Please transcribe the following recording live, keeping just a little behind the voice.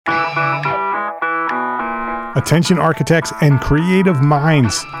Attention architects and creative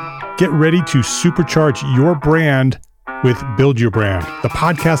minds, get ready to supercharge your brand with Build Your Brand, the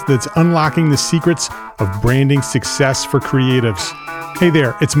podcast that's unlocking the secrets of branding success for creatives. Hey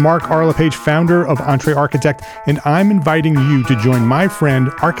there, it's Mark Arlepage, founder of Entre Architect, and I'm inviting you to join my friend,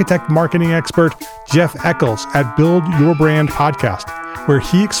 architect marketing expert Jeff Eccles at Build Your Brand podcast, where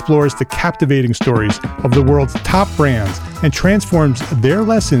he explores the captivating stories of the world's top brands and transforms their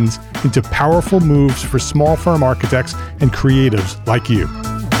lessons into powerful moves for small firm architects and creatives like you.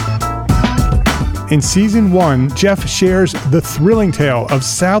 In Season 1, Jeff shares the thrilling tale of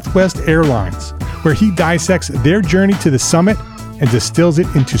Southwest Airlines, where he dissects their journey to the summit and distills it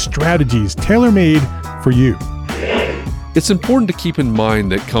into strategies tailor-made for you. It's important to keep in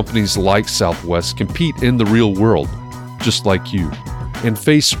mind that companies like Southwest compete in the real world, just like you, and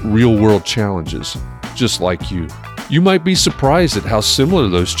face real-world challenges, just like you. You might be surprised at how similar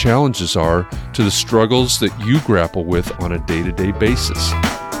those challenges are to the struggles that you grapple with on a day-to-day basis.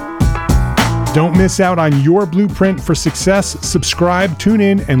 Don't miss out on your blueprint for success. Subscribe, tune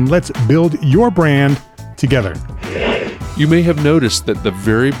in, and let's build your brand together. You may have noticed that the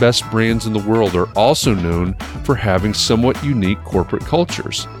very best brands in the world are also known for having somewhat unique corporate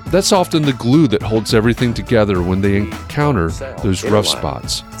cultures. That's often the glue that holds everything together when they encounter those rough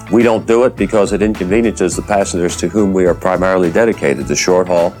spots. We don't do it because it inconveniences the passengers to whom we are primarily dedicated, the short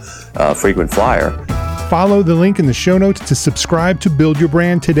haul, frequent flyer. Follow the link in the show notes to subscribe to Build Your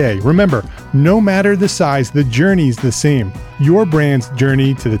Brand today. Remember, no matter the size, the journey's the same. Your brand's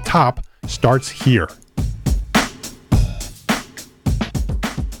journey to the top starts here.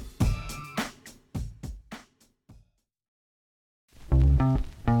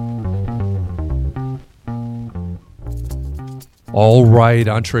 All right,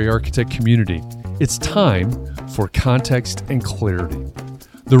 Entre Architect community, it's time for context and clarity.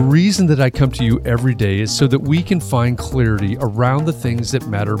 The reason that I come to you every day is so that we can find clarity around the things that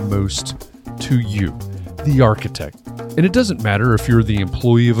matter most to you, the architect. And it doesn't matter if you're the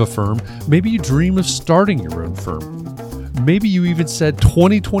employee of a firm. Maybe you dream of starting your own firm. Maybe you even said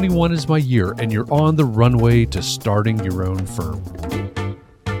 2021 is my year and you're on the runway to starting your own firm.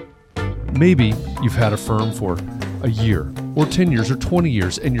 Maybe you've had a firm for a year or 10 years or 20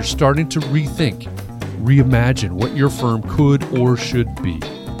 years and you're starting to rethink, reimagine what your firm could or should be.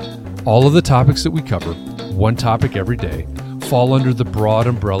 All of the topics that we cover, one topic every day, fall under the broad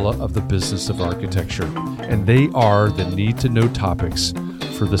umbrella of the business of architecture, and they are the need-to-know topics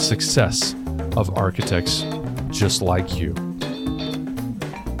for the success of architects just like you.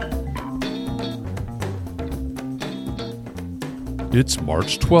 It's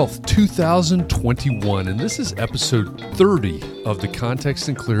March 12th, 2021, and this is episode 30 of the Context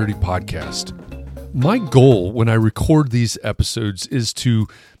and Clarity podcast. My goal when I record these episodes is to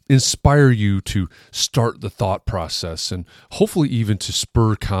inspire you to start the thought process and hopefully even to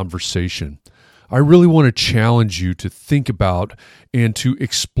spur conversation. I really want to challenge you to think about and to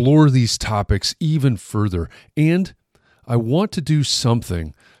explore these topics even further. And I want to do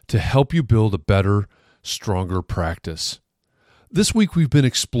something to help you build a better, stronger practice. This week, we've been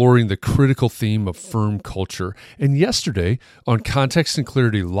exploring the critical theme of firm culture, and yesterday on Context and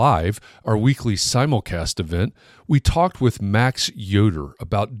Clarity Live, our weekly simulcast event, we talked with Max Yoder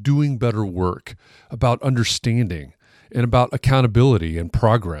about doing better work, about understanding, and about accountability and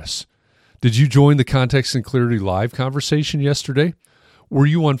progress. Did you join the Context and Clarity Live conversation yesterday? Were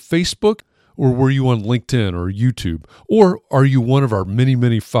you on Facebook, or were you on LinkedIn or YouTube, or are you one of our many,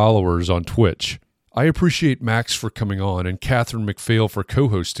 many followers on Twitch? I appreciate Max for coming on and Catherine McPhail for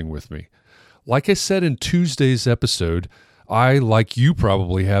co-hosting with me. Like I said in Tuesday's episode, I, like you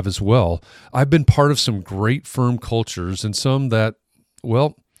probably have as well, I've been part of some great firm cultures and some that,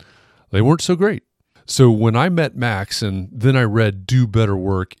 well, they weren't so great. So when I met Max and then I read Do Better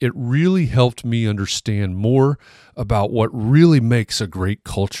Work, it really helped me understand more about what really makes a great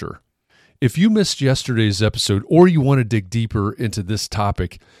culture. If you missed yesterday's episode or you want to dig deeper into this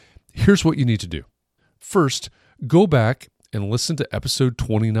topic, here's what you need to do. First, go back and listen to episode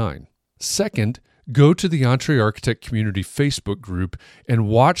 29. Second, go to the Entre Architect Community Facebook group and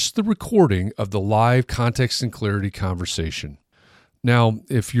watch the recording of the live Context and Clarity conversation. Now,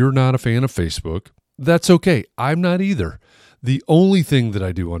 if you're not a fan of Facebook, that's okay. I'm not either. The only thing that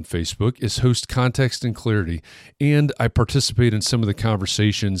I do on Facebook is host Context and Clarity, and I participate in some of the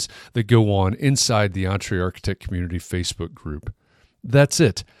conversations that go on inside the Entre Architect Community Facebook group. That's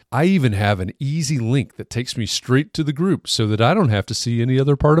it. I even have an easy link that takes me straight to the group so that I don't have to see any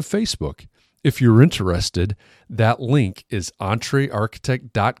other part of Facebook. If you're interested, that link is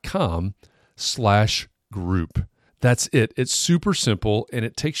entrearchitect.com/group. That's it. It's super simple and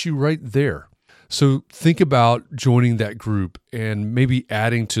it takes you right there. So think about joining that group and maybe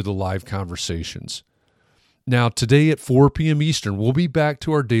adding to the live conversations. Now, today at 4 p.m. Eastern, we'll be back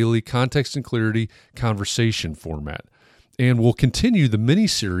to our daily Context and Clarity conversation format. And we'll continue the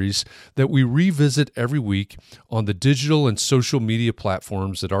mini-series that we revisit every week on the digital and social media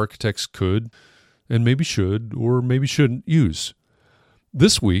platforms that architects could and maybe should or maybe shouldn't use.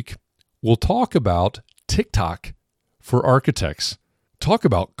 This week, we'll talk about TikTok for architects, talk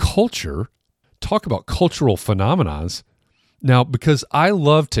about culture, talk about cultural phenomena. Now, because I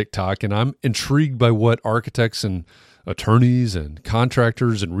love TikTok and I'm intrigued by what architects and attorneys and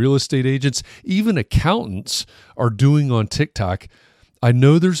contractors and real estate agents, even accountants, are doing on TikTok, I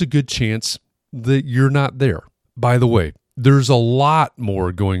know there's a good chance that you're not there. By the way, there's a lot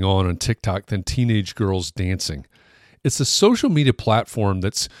more going on TikTok than teenage girls dancing. It's a social media platform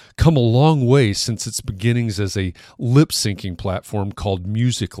that's come a long way since its beginnings as a lip-syncing platform called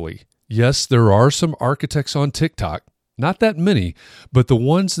Musical.ly. Yes, there are some architects on TikTok, not that many, but the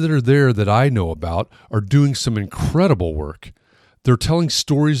ones that are there that I know about are doing some incredible work. They're telling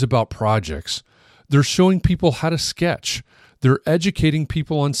stories about projects. They're showing people how to sketch. They're educating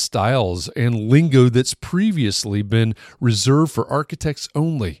people on styles and lingo that's previously been reserved for architects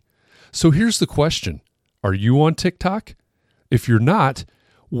only. So here's the question. Are you on TikTok? If you're not,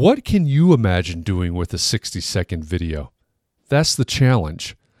 what can you imagine doing with a 60-second video? That's the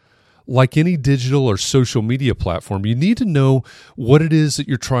challenge. Like any digital or social media platform, you need to know what it is that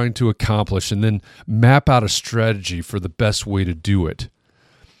you're trying to accomplish and then map out a strategy for the best way to do it.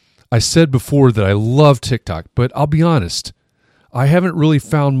 I said before that I love TikTok, but I'll be honest, I haven't really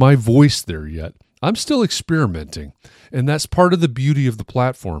found my voice there yet. I'm still experimenting, and that's part of the beauty of the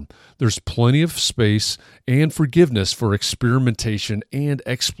platform. There's plenty of space and forgiveness for experimentation and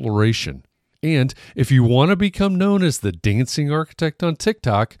exploration. And if you want to become known as the dancing architect on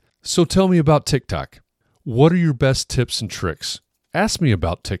TikTok, so tell me about TikTok. What are your best tips and tricks? Ask me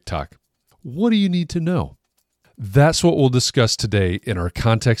about TikTok. What do you need to know? That's what we'll discuss today in our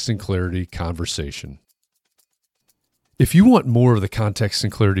Context and Clarity conversation. If you want more of the Context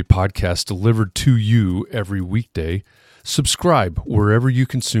and Clarity podcast delivered to you every weekday, subscribe wherever you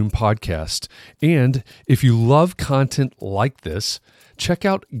consume podcasts. And if you love content like this, check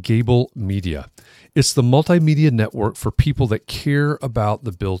out Gable Media. It's the multimedia network for people that care about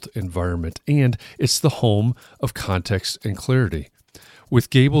the built environment, and it's the home of Context and Clarity.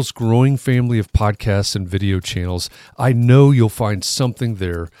 With Gable's growing family of podcasts and video channels, I know you'll find something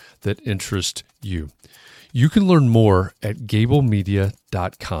there that interests you. You can learn more at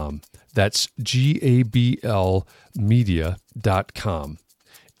gablemedia.com. That's GABL media.com.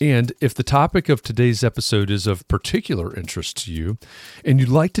 And if the topic of today's episode is of particular interest to you and you'd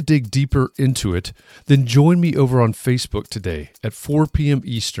like to dig deeper into it, then join me over on Facebook today at 4 p.m.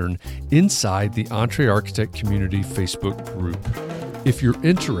 Eastern inside the EntreArchitect Community Facebook group. If you're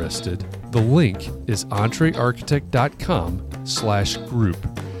interested, the link is entrearchitect.com/group.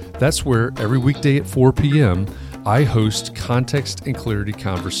 That's where every weekday at 4 p.m. I host Context and Clarity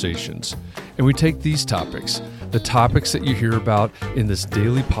conversations. And we take these topics, the topics that you hear about in this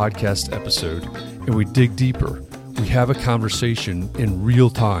daily podcast episode, and we dig deeper. We have a conversation in real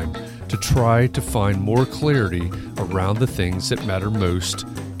time to try to find more clarity around the things that matter most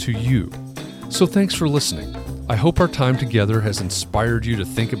to you. So thanks for listening. I hope our time together has inspired you to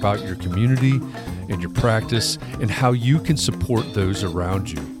think about your community and your practice and how you can support those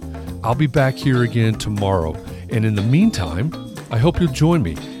around you. I'll be back here again tomorrow. And in the meantime, I hope you'll join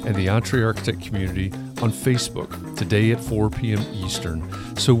me and the EntreArchitect community on Facebook today at 4 p.m. Eastern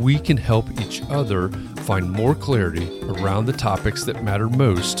so we can help each other find more clarity around the topics that matter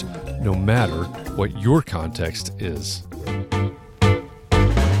most, no matter what your context is.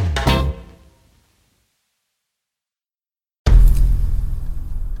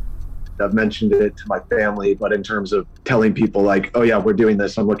 I've mentioned it to my family, but in terms of telling people like, oh yeah, we're doing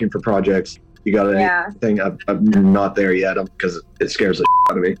this, I'm looking for projects. You got anything? I'm not there yet because it scares the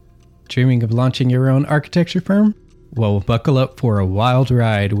out of me. Dreaming of launching your own architecture firm? Well, buckle up for a wild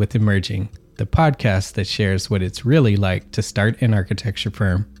ride with Emerging, the podcast that shares what it's really like to start an architecture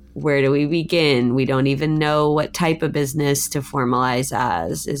firm. Where do we begin? We don't even know what type of business to formalize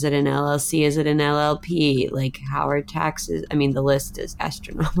as. Is it an LLC? Is it an LLP? Like, how are taxes? I mean, the list is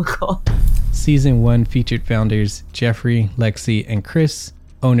astronomical. Season 1 featured founders Jeffrey, Lexi, and Chris,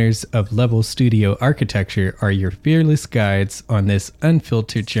 owners of Level Studio Architecture, are your fearless guides on this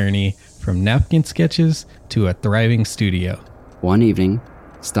unfiltered journey from napkin sketches to a thriving studio. One evening,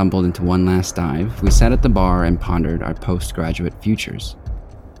 stumbled into one last dive, we sat at the bar and pondered our postgraduate futures.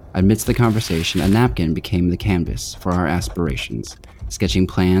 Amidst the conversation, a napkin became the canvas for our aspirations, sketching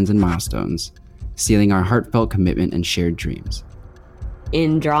plans and milestones. sealing our heartfelt commitment and shared dreams.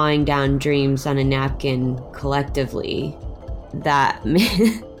 In drawing down dreams on a napkin collectively, that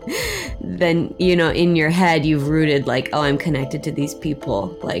then, you know, in your head, you've rooted like, oh, I'm connected to these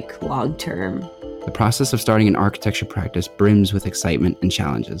people, like long term. The process of starting an architecture practice brims with excitement and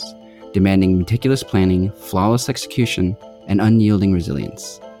challenges, demanding meticulous planning, flawless execution, and unyielding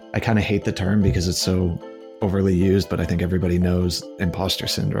resilience. I kind of hate the term because it's so overly used, but I think everybody knows imposter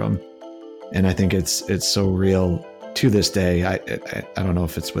syndrome. And I think it's so real to this day. I don't know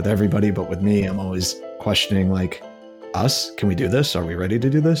if it's with everybody, but with me, I'm always questioning, like, us? Can we do this? Are we ready to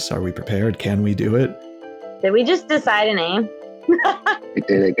do this? Are we prepared? Can we do it? Did we just decide a name? We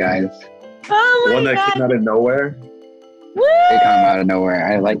did it, guys. Oh my One that God. came out of nowhere. Woo! It came out of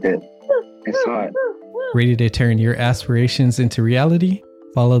nowhere. I liked it. I saw it. Ready to turn your aspirations into reality?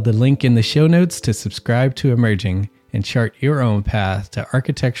 Follow the link in the show notes to subscribe to Emerging and chart your own path to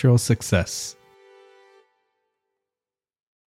architectural success.